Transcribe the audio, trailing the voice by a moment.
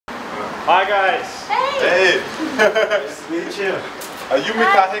Hi guys! Hey! Nice to meet you. Are you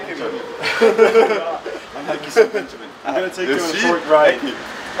Mika Häkkinen? I'm Benjamin. I'm going to take you on a short ride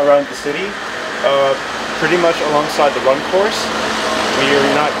around the city, pretty much alongside the run course. We are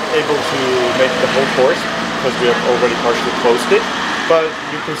not able to make the whole course because we have already partially closed it, but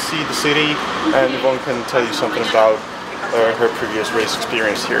you can see the city and Yvonne can tell you something about her previous race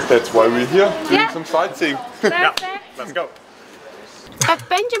experience here. That's why we're here, doing some sightseeing. Yeah, let's go.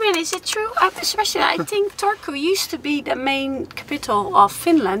 Benjamin, is it true? Sebastian, I think Turku used to be the main capital of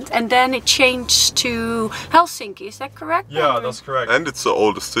Finland and then it changed to Helsinki, is that correct? Yeah, that's correct. And it's the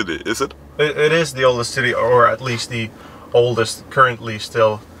oldest city, is it? It is the oldest city, or at least the oldest currently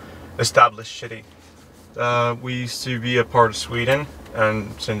still established city. We used to be a part of Sweden,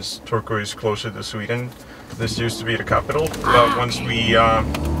 and since Turku is closer to Sweden, this used to be the capital. But once we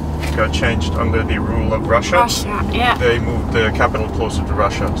got changed under the rule of Russia, yeah. They moved the capital closer to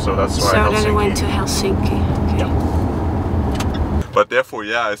Russia, so that's why Helsinki. So then it went to Helsinki. Okay. Yeah. But therefore,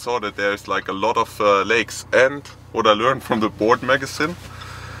 yeah, I saw that there's like a lot of lakes. And what I learned from the Board magazine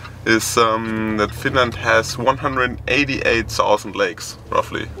is that Finland has 188,000 lakes,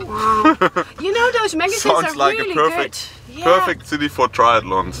 roughly. Wow. You know, those magazines Sounds are like really a perfect, good. Yeah. perfect city for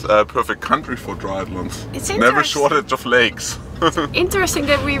triathlons, perfect country for triathlons. It's Never shortage of lakes. Interesting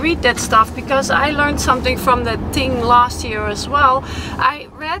that we read that stuff, because I learned something from that thing last year as well. I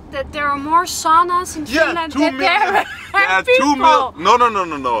read that there are more saunas in Finland than there are people.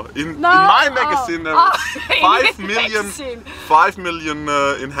 No. In my magazine there are 5 million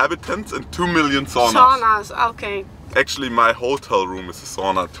inhabitants and 2 million saunas. Saunas, okay. Actually, my hotel room is a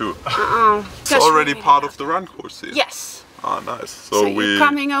sauna too. It's Just already part of the run course here. Yes. Ah, nice. So you're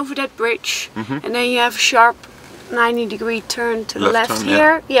coming over that bridge, and then you have a sharp 90-degree turn to the left turn,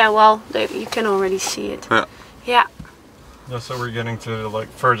 here. Yeah, well, there, you can already see it. Yeah. Yeah. Yeah, so we're getting to the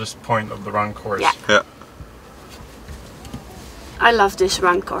furthest point of the run course. Yeah. I love this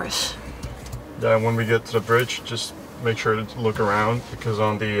run course. Yeah, when we get to the bridge, just make sure to look around, because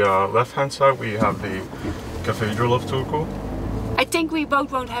on the left-hand side we have the Cathedral of Turku. I think we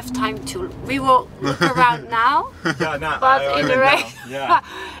both won't have time to. We will look around now. Yeah, no, but in the race. Yeah.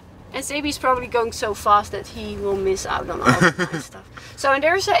 And Sebi's probably going so fast that he will miss out on all that stuff. So, and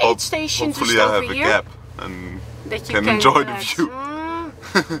there's an aid station just over Hopefully I have here. a gap and That you can enjoy the view.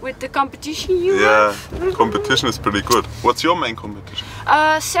 With the competition you Yeah, have. competition is pretty good. What's your main competition?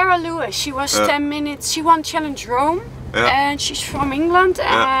 Sarah Lewis, she was 10 minutes, she won Challenge Rome. Yeah. And she's from England,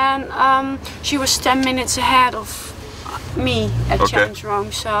 and she was 10 minutes ahead of me at Challenge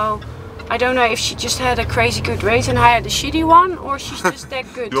Rome. So I don't know if she just had a crazy good race and I had a shitty one, or she's just that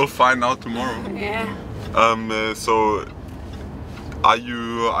good. You'll find out tomorrow. Yeah. So are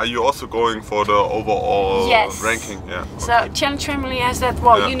you also going for the overall ranking? Yeah. So Challenge Family has that.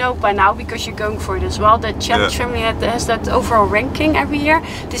 Well, you know by now because you're going for it as well. That Challenge Family has that overall ranking every year.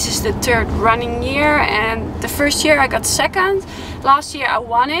 This is the 3rd running year, and the first year I got 2nd. Last year I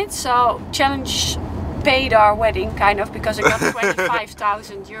won it. So Challenge paid our wedding kind of, because I got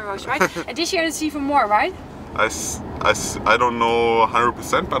 25,000 euros, right? And this year it's even more, right? I don't know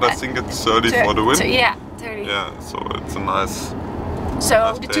 100%, but I think it's 30 for the win. Yeah, 30. Yeah, so it's a nice. So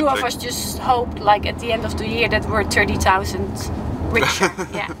nice the two of us just hoped, like at the end of the year, that we're 30,000 richer.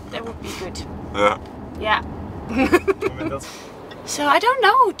 Yeah, that would be good. Yeah. Yeah. So I don't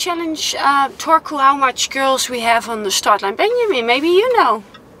know, Challenge Turku, how much girls we have on the start line. Benjamin, maybe you know.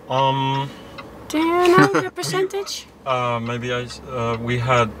 Do you know the percentage? Maybe we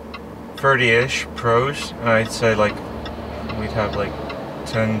had 30-ish pros, and I'd say like we'd have like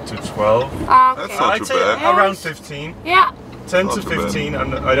 10 to 12. Okay. That's not I'd too say bad. around 15. Yeah. 10 to 15,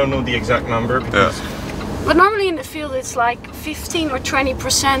 and I don't know the exact number because. But normally in the field it's like 15 or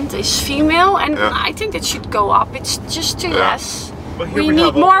 20% is female, and I think that should go up. It's just too less. But here we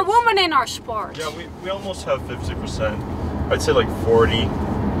need more women in our sport. Yeah, we almost have 50%. I'd say like 40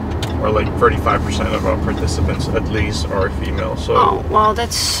 or like 35% of our participants at least are female. So. Oh well,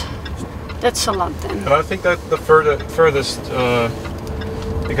 that's a lot then. And I think that the furthest,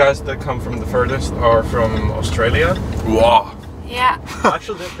 the guys that come from the furthest are from Australia. Wow. Yeah.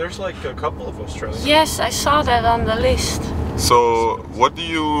 Actually, there's like a couple of Australians. Yes, I saw that on the list. So, what do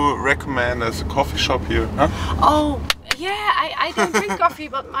you recommend as a coffee shop here? Huh? Oh, yeah, I don't drink coffee,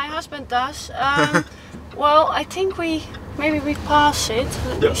 but my husband does. Well, I think maybe we pass it.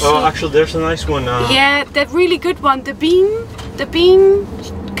 Oh, actually, there's a nice one. Yeah, that really good one, the bean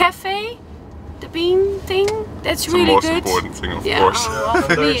cafe, the bean thing. That's really good. The most important thing, of yeah, course. Oh, well,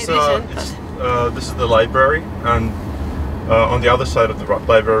 for me it isn't. This is the library, and on the other side of the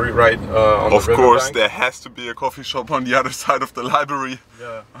library, right on of the course, bank. there has to be a coffee shop on the other side of the library.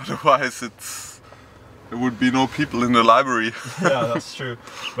 Yeah. Otherwise, there would be no people in the library. Yeah, that's true.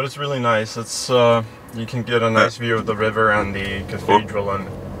 But it's really nice. It's you can get a nice view of the river and the cathedral. And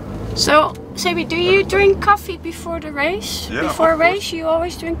so, Sebi, do you drink coffee before the race? Yeah, before a of race, you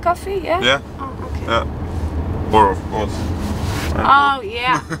always drink coffee, yeah? Yeah. Oh, okay. Yeah. Or of course. Oh,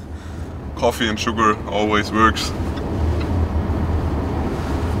 yeah. Coffee and sugar always works.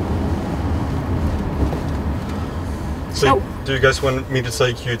 So, do you guys want me to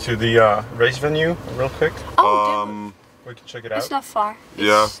take you to the race venue real quick? Oh, we can check it out. it's not far. It's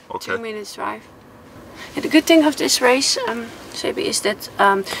yeah, okay. 2 minutes drive. Yeah, the good thing of this race, Sebi, is that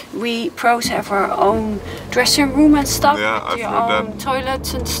we pros have our own dressing room and stuff. Yeah, with I've your heard own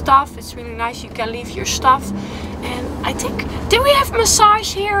toilets and stuff. It's really nice. You can leave your stuff. And I think, did we have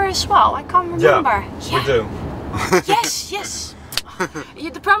massage here as well? I can't remember. Yeah, we do. Yes, yes. Yeah,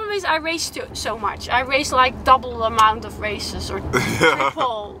 the problem is I race so much. I race like double the amount of races or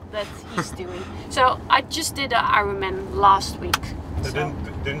triple that he's doing. So I just did an Ironman last week. So.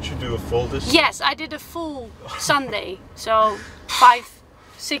 Didn't you do a full distance? Yes, I did a full Sunday. So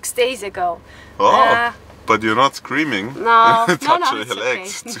 5-6 days ago. Oh, but you're not screaming. No, Touch no, your it's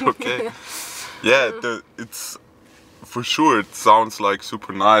legs. okay. It's okay. Yeah, it's for sure. It sounds like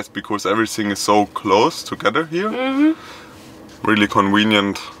super nice because everything is so close together here. Mm-hmm. Really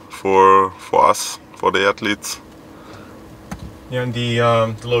convenient for us, for the athletes. Yeah, and the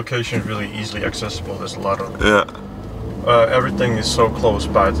location is really easily accessible. There's a lot of everything is so close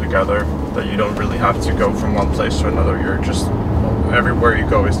by together that you don't really have to go from one place to another. You're just everywhere you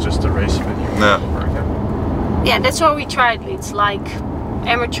go is just a race venue. Yeah. Yeah, that's what we tried. It's like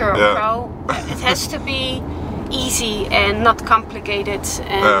amateur or pro. It has to be easy and not complicated,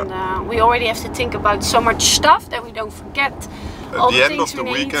 and we already have to think about so much stuff that we don't forget. At the end of the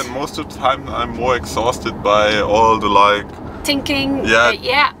weekend, most of the time I'm more exhausted by all the thinking.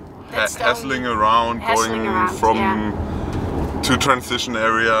 hassling around, going from to transition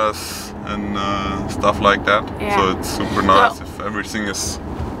areas and stuff like that. Yeah. So it's super nice if everything is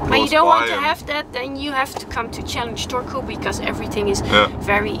But you don't want to and have that, then you have to come to Challenge Turku because everything is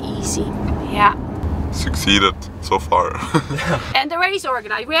very easy. Yeah. Succeeded so far. And the race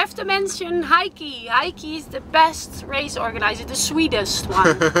organizer, we have to mention Heikki. Heikki is the best race organizer, the sweetest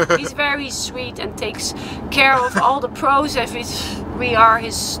one. He's very sweet and takes care of all the pros as if we are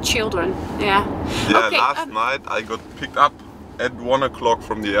his children. Yeah. Yeah, okay, last night I got picked up at 1 o'clock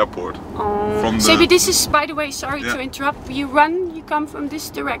from the airport. Sebi, this is, by the way, sorry to interrupt. You come from this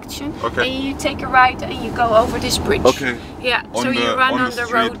direction, and you take a right and you go over this bridge. Okay. Yeah, so you run on the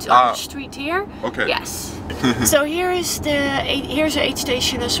road, on the street here. Okay. Yes. So here's the aid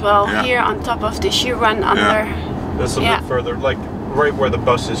station as well. Yeah. Here on top of this, you run under. That's a bit further, like right where the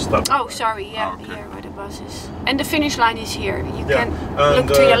bus is stopped. Oh, sorry, here where the bus is. And the finish line is here. You can and,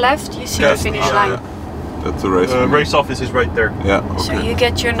 look to your left, you see the finish line. That's the race. Race office is right there. Yeah. Okay. So you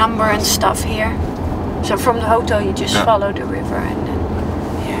get your number and stuff here. So from the hotel you just follow the river and then,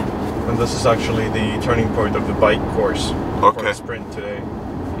 And this is actually the turning point of the bike course for the sprint today.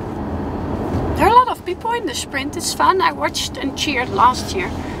 There are a lot of people in the sprint, it's fun. I watched and cheered last year.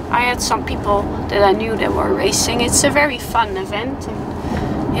 I had some people that I knew that were racing. It's a very fun event.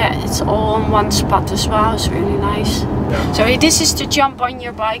 And it's all on one spot as well, it's really nice. Yeah. So this is to jump on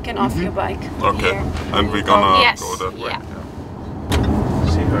your bike and off your bike. Okay, here. and we're gonna go that way. Yeah.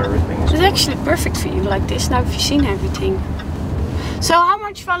 See how everything is. It's actually perfect for you like this, now you've seen everything. So how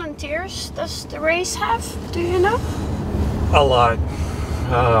much volunteers does the race have, do you know? A lot.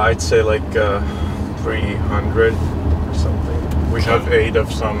 I'd say like 300 or something. We have 8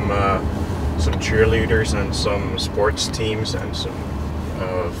 of some cheerleaders and some sports teams and some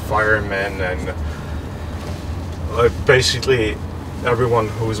firemen and basically everyone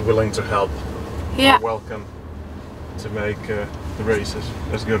who is willing to help. Yeah. Welcome to make the race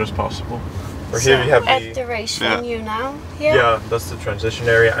as good as possible. So here we have at the race venue now. Yeah, that's the transition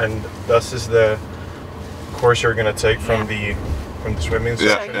area, and this is the course you're gonna take from the swimming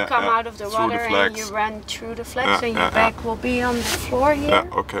section. So you come out of the water and you run through the flags, and your bag will be on the floor here.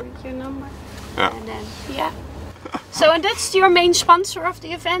 Yeah, okay. With your number. Yeah. And then So and that's your main sponsor of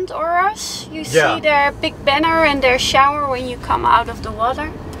the event, or us? You see their big banner and their shower when you come out of the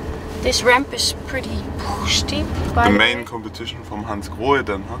water. This ramp is pretty steep. The main competition from Hans Grohe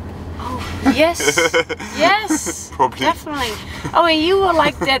then, huh? Oh, yes, yes, probably. Definitely. Oh, and you will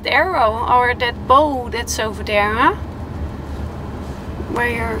like that arrow or that bow that's over there, huh? Where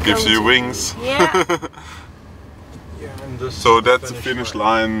you're gives you wings. Yeah. And this so that's the finish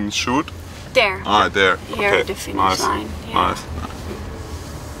line shoot. There. Ah, there. Here, okay. the finish line. Yeah. Nice.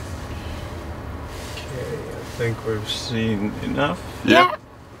 Okay, I think we've seen enough. Yeah.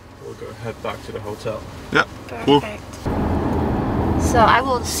 We'll go head back to the hotel. Yeah. Cool. Perfect. So I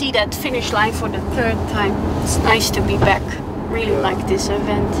will see that finish line for the 3rd time. It's nice to be back. Really like this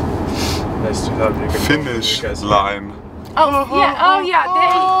event. Nice to have you. Finish line. Oh yeah,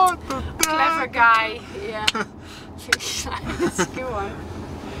 they clever guy. Yeah. Finish line. That's a good one.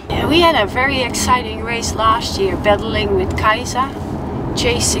 Yeah, we had a very exciting race last year, battling with Kaisa,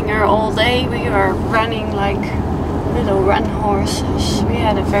 chasing her all day. We were running like little run horses. We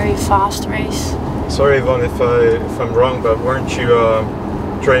had a very fast race. Sorry, Yvonne, if I'm wrong, but weren't you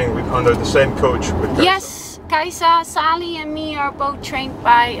training under the same coach with Kaisa? Yes, Kaisa, Sally, and me are both trained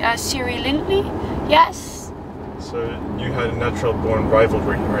by Siri Lindley. Yes. So you had a natural born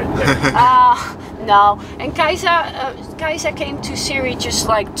rivalry right there. No. And Kaisa came to Siri just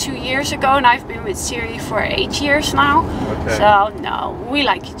like 2 years ago, and I've been with Siri for 8 years now. Okay. So no, we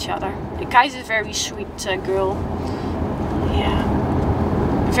like each other. And Kaisa is a very sweet girl. Yeah.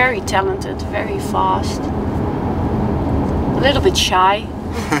 Very talented, very fast. A little bit shy.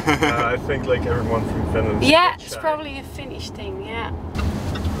 I think like everyone from Finland. Yeah, it's probably a Finnish thing, yeah.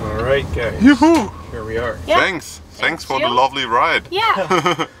 Alright guys, Yoo-hoo! here we are. Yeah. Thanks for you. the lovely ride. Yeah.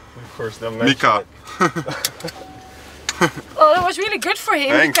 Of course, they'll mention Mika. it. Well, it was really good for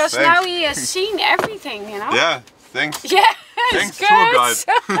him because Thanks. now he has seen everything, you know? Yeah, thanks. Yeah, Thanks, good. tour guide.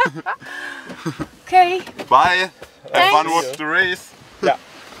 Okay. Bye. Have fun Thanks. with the race. Ja.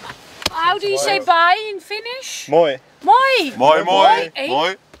 How do you say bye in Finnish? Mooi. Moi. Moi moi. Hey.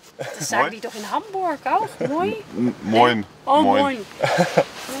 Moi. Dat sagen die doch in Hamburg auch. Moi. Moin. Oh, Moin. moin.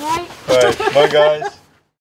 Moin. Alright, bye guys.